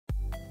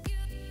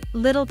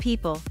Little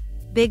People,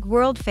 Big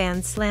World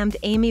fans slammed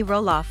Amy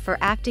Roloff for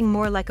acting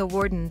more like a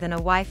warden than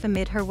a wife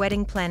amid her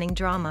wedding planning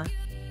drama.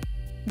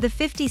 The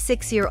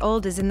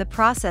 56-year-old is in the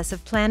process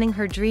of planning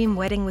her dream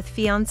wedding with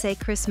fiancé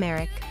Chris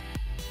Marek.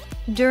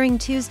 During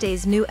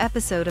Tuesday's new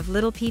episode of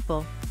Little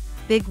People,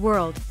 Big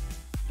World,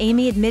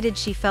 Amy admitted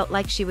she felt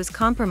like she was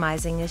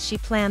compromising as she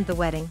planned the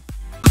wedding.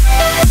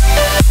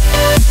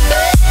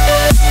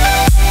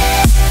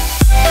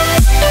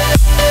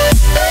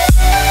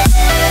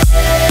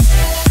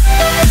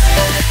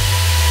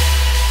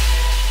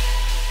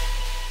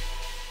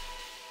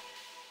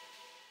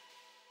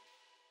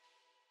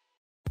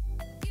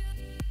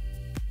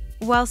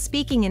 While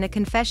speaking in a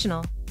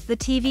confessional, the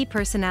TV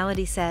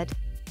personality said,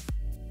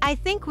 "I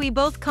think we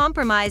both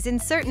compromise in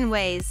certain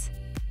ways.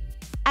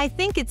 I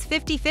think it's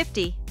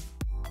 50-50.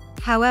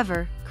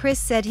 However, Chris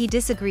said he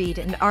disagreed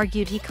and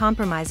argued he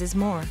compromises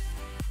more.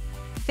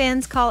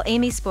 Fans call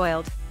Amy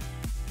spoiled.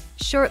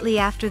 Shortly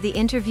after the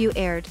interview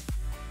aired,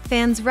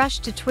 fans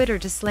rushed to Twitter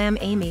to slam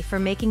Amy for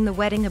making the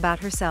wedding about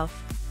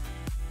herself.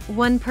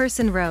 One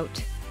person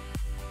wrote,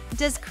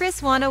 "Does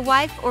Chris want a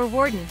wife or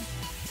warden?"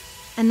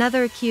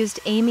 Another accused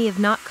Amy of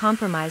not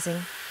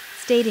compromising,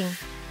 stating,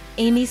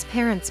 "Amy's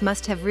parents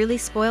must have really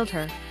spoiled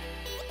her.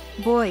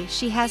 Boy,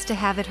 she has to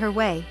have it her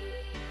way."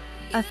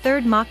 A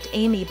third mocked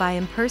Amy by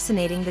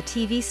impersonating the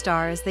TV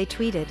star as they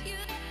tweeted,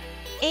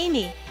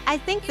 "Amy, I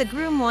think the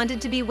groom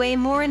wanted to be way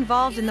more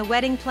involved in the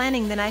wedding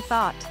planning than I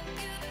thought."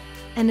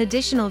 An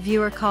additional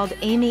viewer called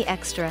Amy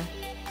extra,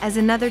 as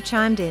another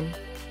chimed in,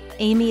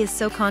 "Amy is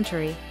so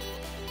contrary.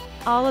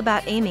 All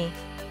about Amy."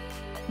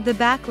 The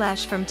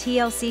backlash from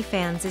TLC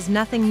fans is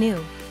nothing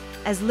new,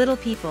 as Little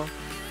People,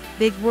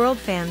 Big World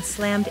fans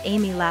slammed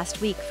Amy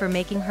last week for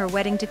making her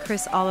wedding to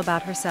Chris all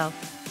about herself.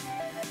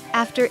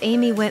 After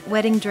Amy went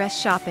wedding dress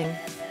shopping,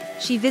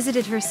 she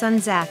visited her son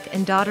Zach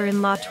and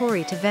daughter-in-law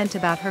Tori to vent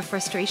about her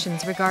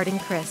frustrations regarding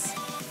Chris.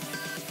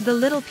 The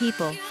Little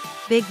People,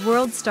 Big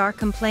World star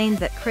complained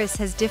that Chris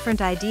has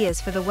different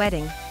ideas for the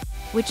wedding,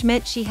 which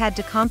meant she had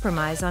to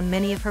compromise on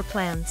many of her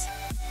plans.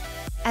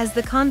 As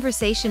the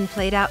conversation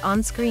played out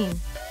on screen,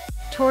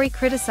 Tori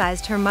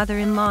criticized her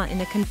mother-in-law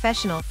in a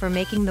confessional for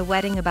making the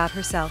wedding about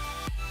herself.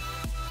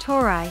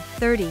 Tori,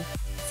 30,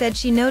 said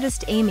she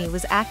noticed Amy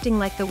was acting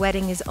like the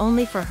wedding is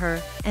only for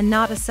her and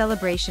not a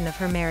celebration of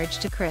her marriage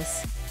to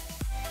Chris.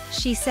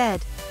 She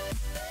said,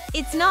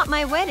 "It's not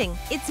my wedding,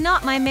 it's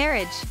not my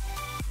marriage.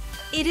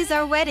 It is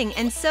our wedding,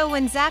 and so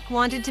when Zach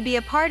wanted to be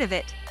a part of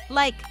it,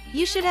 like,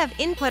 you should have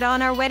input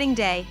on our wedding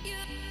day."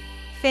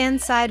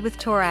 Fans side with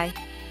Tori.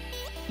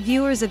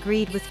 Viewers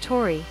agreed with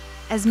Tori,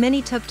 as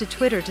many took to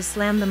Twitter to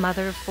slam the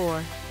mother of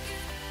four.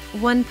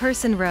 One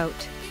person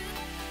wrote,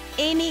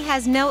 "Amy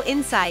has no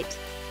insight."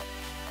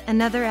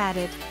 Another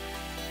added,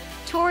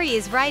 "Tori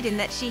is right in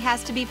that she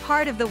has to be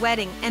part of the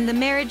wedding and the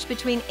marriage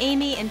between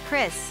Amy and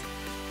Chris."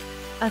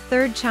 A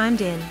third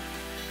chimed in,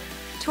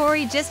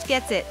 "Tori just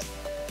gets it.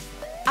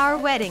 Our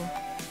wedding.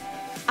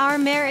 Our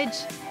marriage."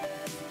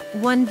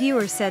 One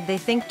viewer said they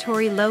think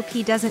Tori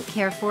low-key doesn't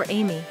care for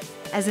Amy,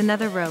 as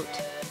another wrote,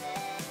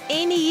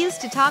 "Amy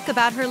used to talk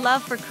about her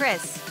love for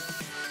Chris.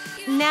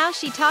 Now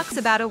she talks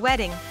about a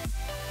wedding."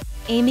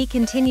 Amy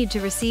continued to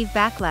receive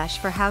backlash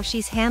for how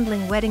she's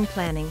handling wedding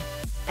planning,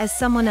 as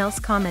someone else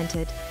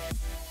commented,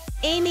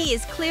 "Amy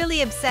is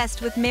clearly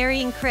obsessed with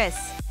marrying Chris."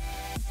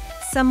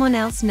 Someone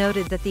else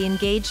noted that the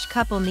engaged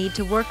couple need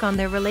to work on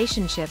their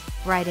relationship,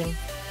 writing,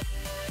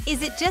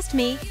 "Is it just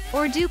me,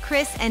 or do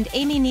Chris and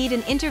Amy need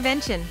an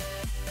intervention?"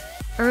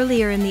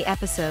 Earlier in the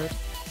episode,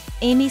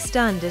 Amy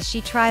stunned as she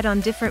tried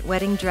on different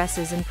wedding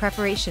dresses in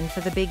preparation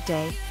for the big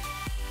day.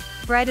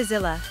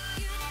 Bridezilla.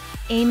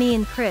 Amy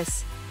and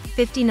Chris,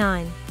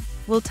 59,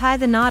 will tie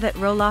the knot at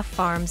Roloff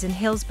Farms in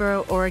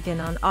Hillsboro, Oregon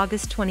on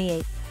August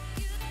 28.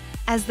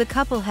 As the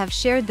couple have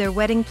shared their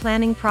wedding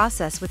planning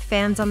process with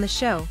fans on the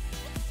show,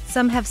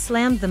 some have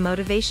slammed the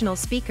motivational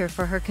speaker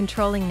for her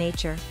controlling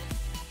nature.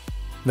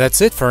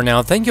 That's it for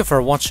now. Thank you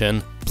for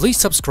watching. Please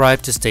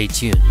subscribe to stay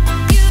tuned.